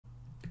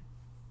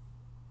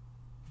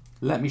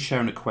let me share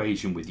an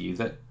equation with you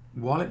that,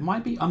 while it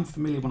might be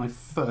unfamiliar when I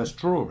first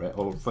draw it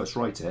or first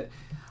write it,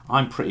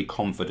 I'm pretty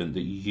confident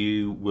that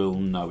you will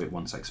know it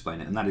once I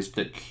explain it. And that is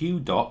that Q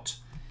dot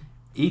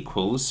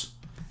equals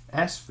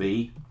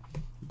SV,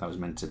 that was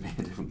meant to be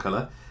a different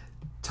colour,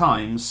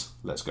 times,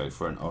 let's go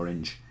for an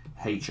orange,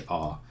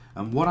 HR.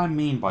 And what I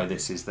mean by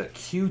this is that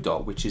Q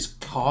dot, which is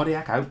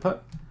cardiac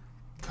output,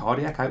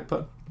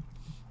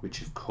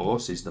 which of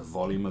course is the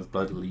volume of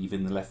blood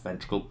leaving the left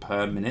ventricle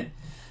per minute,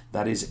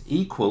 that is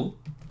equal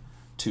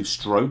to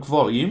stroke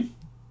volume.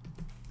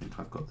 I think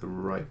I've got the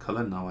right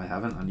colour. No, I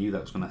haven't. I knew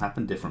that was going to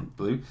happen. Different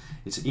blue.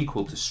 It's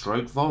equal to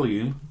stroke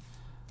volume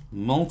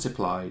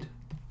multiplied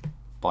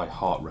by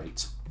heart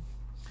rate.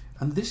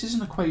 And this is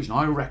an equation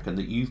I reckon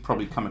that you've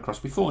probably come across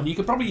before. And you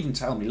could probably even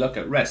tell me, look,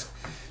 at rest,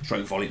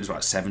 stroke volume is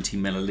about 70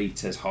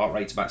 millilitres, heart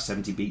rate about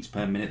 70 beats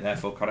per minute,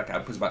 therefore cardiac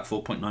output is about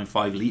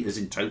 4.95 litres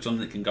in total,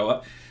 and it can go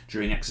up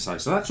during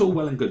exercise. So that's all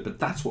well and good, but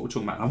that's what we're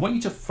talking about. And I want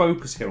you to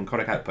focus here on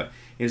cardiac output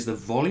is the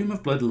volume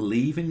of blood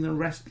leaving the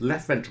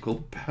left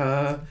ventricle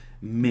per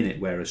minute,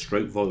 whereas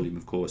stroke volume,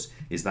 of course,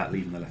 is that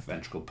leaving the left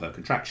ventricle per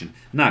contraction.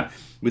 Now,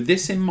 with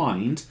this in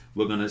mind,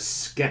 we're going to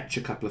sketch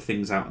a couple of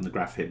things out on the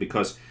graph here,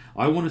 because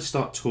I want to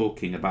start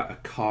talking about a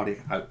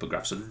cardiac output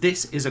graph. So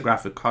this is a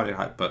graph of cardiac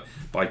output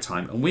by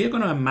time, and we are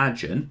going to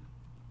imagine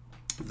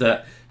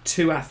that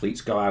two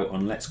athletes go out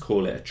on, let's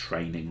call it a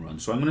training run.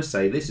 So I'm going to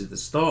say this is the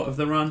start of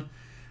the run,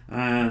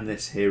 and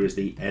this here is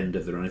the end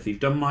of the run. If you've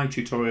done my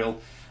tutorial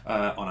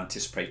on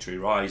anticipatory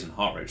rise and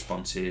heart rate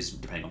responses,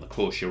 depending on the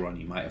course you're on,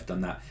 you might have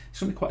done that.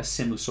 It's going to be quite a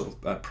similar sort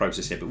of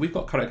process here, but we've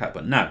got cardiac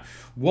output. Now,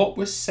 what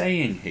we're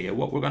saying here,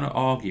 what we're going to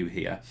argue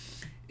here,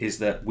 is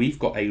that we've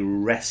got a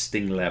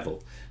resting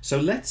level. So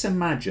let's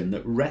imagine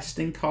that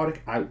resting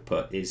cardiac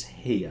output is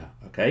here,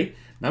 okay?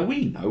 Now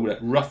we know that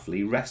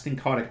roughly resting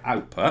cardiac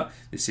output,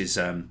 this is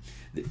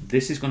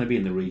going to be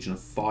in the region of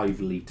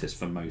 5 litres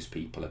for most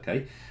people,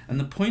 okay? And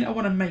the point I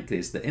want to make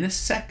is that in a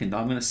second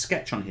I'm going to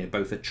sketch on here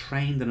both a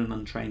trained and an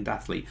untrained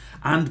athlete,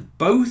 and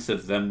both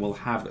of them will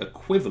have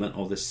equivalent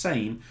or the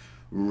same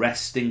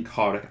resting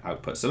cardiac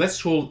output. So let's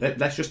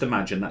just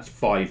imagine that's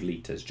 5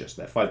 litres just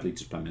there, 5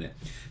 litres per minute.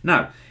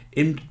 Now,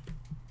 in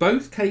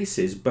both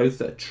cases, both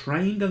the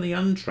trained and the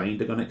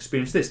untrained are going to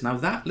experience this. Now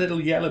that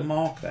little yellow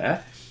mark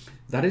there,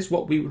 that is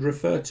what we would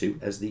refer to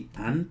as the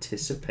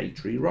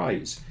anticipatory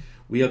rise.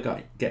 We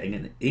are getting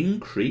an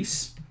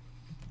increase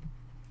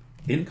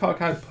in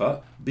cardiac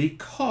output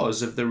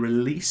because of the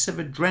release of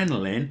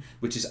adrenaline,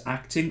 which is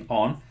acting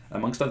on,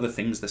 amongst other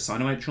things, the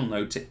sinoatrial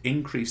node to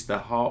increase the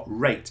heart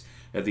rate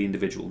of the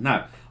individual.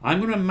 Now, I'm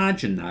going to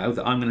imagine now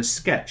that I'm going to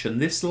sketch, and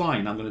this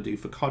line I'm going to do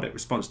for cardiac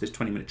response, this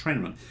 20-minute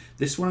training run.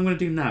 This one I'm going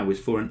to do now is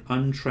for an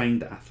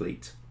untrained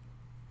athlete.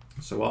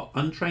 So our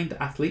untrained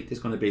athlete is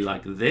going to be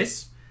like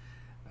this,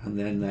 and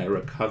then their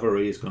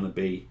recovery is going to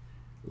be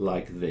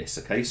like this,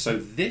 okay? So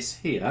this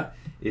here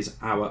is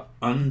our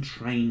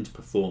untrained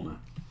performer.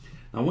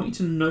 Now, I want you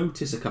to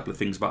notice a couple of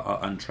things about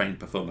our untrained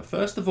performer.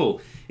 First of all,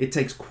 it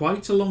takes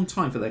quite a long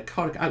time for their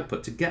cardiac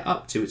output to get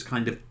up to its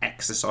kind of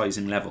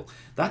exercising level.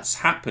 That's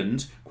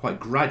happened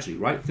quite gradually,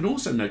 right? You can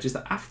also notice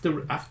that after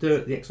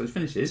the exercise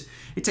finishes,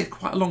 it takes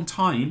quite a long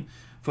time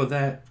for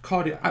their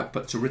cardiac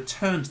output to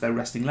return to their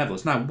resting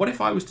levels. Now, what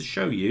if I was to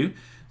show you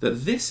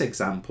that this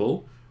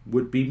example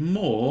would be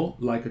more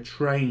like a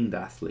trained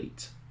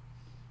athlete?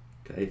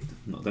 Okay,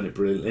 I've not done it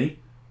brilliantly.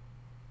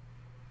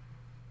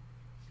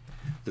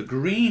 The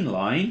green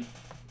line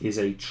is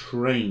a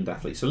trained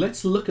athlete. So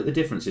let's look at the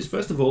differences.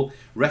 First of all,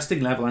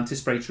 resting level,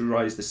 anticipatory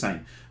rise the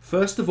same.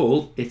 First of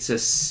all, it's a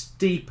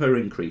steeper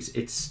increase.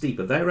 It's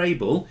steeper. They're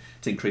able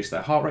to increase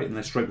their heart rate and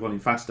their stroke volume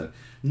faster.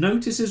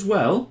 Notice as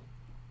well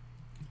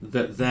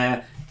that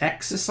their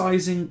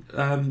exercising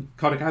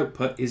cardiac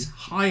output is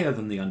higher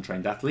than the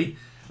untrained athlete.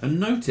 And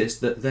notice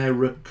that their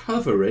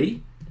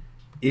recovery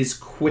is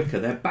quicker.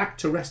 They're back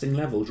to resting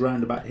levels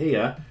around about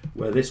here,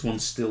 where this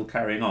one's still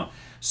carrying on.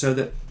 So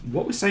that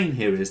what we're saying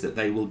here is that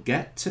they will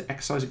get to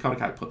exercising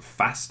cardiac output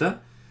faster.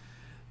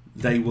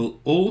 They will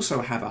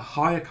also have a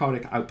higher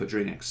cardiac output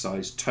during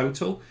exercise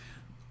total.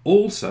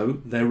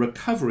 Also, their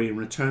recovery and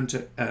return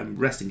to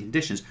resting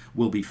conditions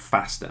will be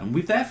faster. And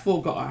we've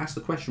therefore got to ask the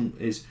question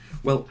is,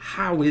 well,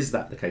 how is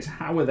that the case?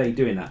 How are they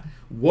doing that?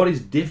 What is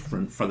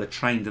different for the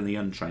trained and the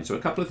untrained? So a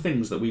couple of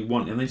things that we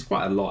want, and there's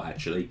quite a lot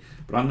actually,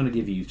 but I'm going to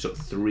give you sort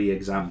of 3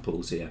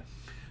 examples here.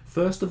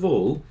 First of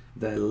all,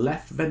 their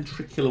left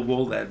ventricular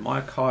wall, their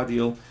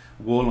myocardial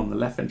wall on the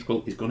left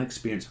ventricle is going to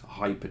experience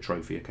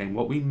hypertrophy. Okay, and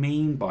what we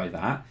mean by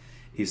that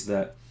is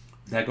that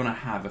they're going to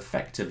have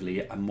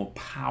effectively a more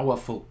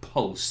powerful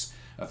pulse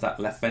of that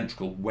left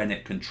ventricle when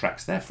it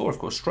contracts. Therefore, of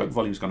course, stroke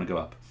volume is going to go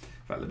up.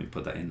 In fact, let me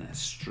put that in there.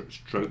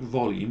 Stroke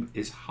volume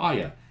is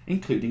higher,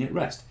 including at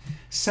rest.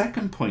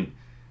 Second point,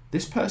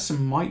 this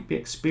person might be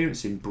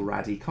experiencing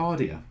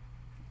bradycardia.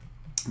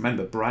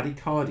 Remember,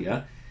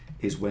 bradycardia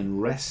is when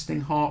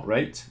resting heart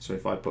rate, so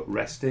if I put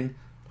resting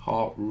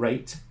heart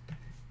rate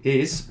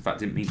is, in fact I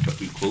didn't mean to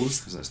put equals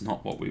because that's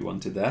not what we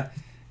wanted there,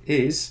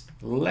 is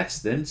less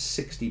than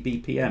 60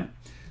 BPM.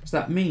 So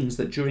that means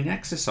that during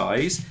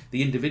exercise,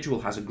 the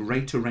individual has a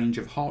greater range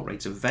of heart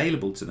rates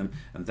available to them,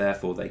 and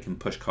therefore they can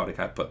push cardiac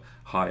output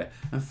higher.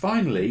 And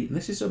finally, and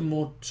this is a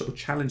more sort of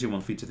challenging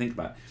one for you to think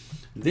about,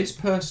 this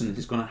person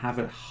is going to have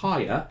a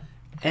higher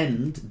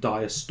end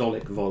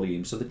diastolic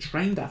volume. So the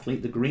trained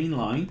athlete, the green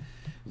line,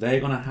 they're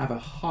going to have a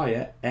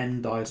higher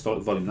end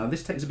diastolic volume. Now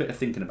this takes a bit of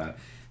thinking about.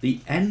 The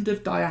end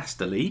of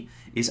diastole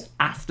is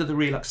after the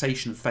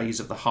relaxation phase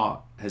of the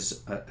heart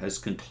has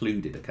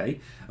concluded, okay?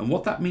 And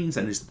what that means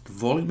then is that the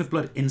volume of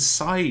blood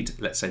inside,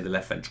 let's say, the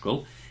left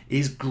ventricle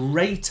is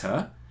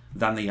greater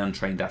than the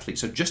untrained athlete.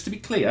 So just to be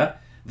clear,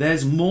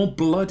 there's more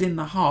blood in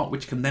the heart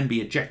which can then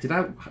be ejected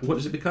out. What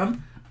does it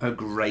become? A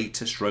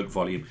greater stroke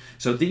volume.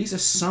 So these are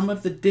some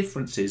of the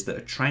differences that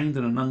a trained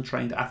and an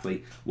untrained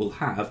athlete will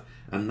have,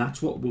 and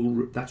that's what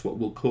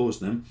will cause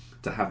them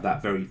to have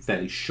that very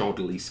fairly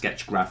shoddily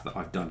sketch graph that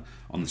I've done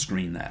on the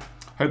screen there.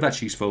 Hope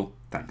that's useful.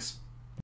 Thanks.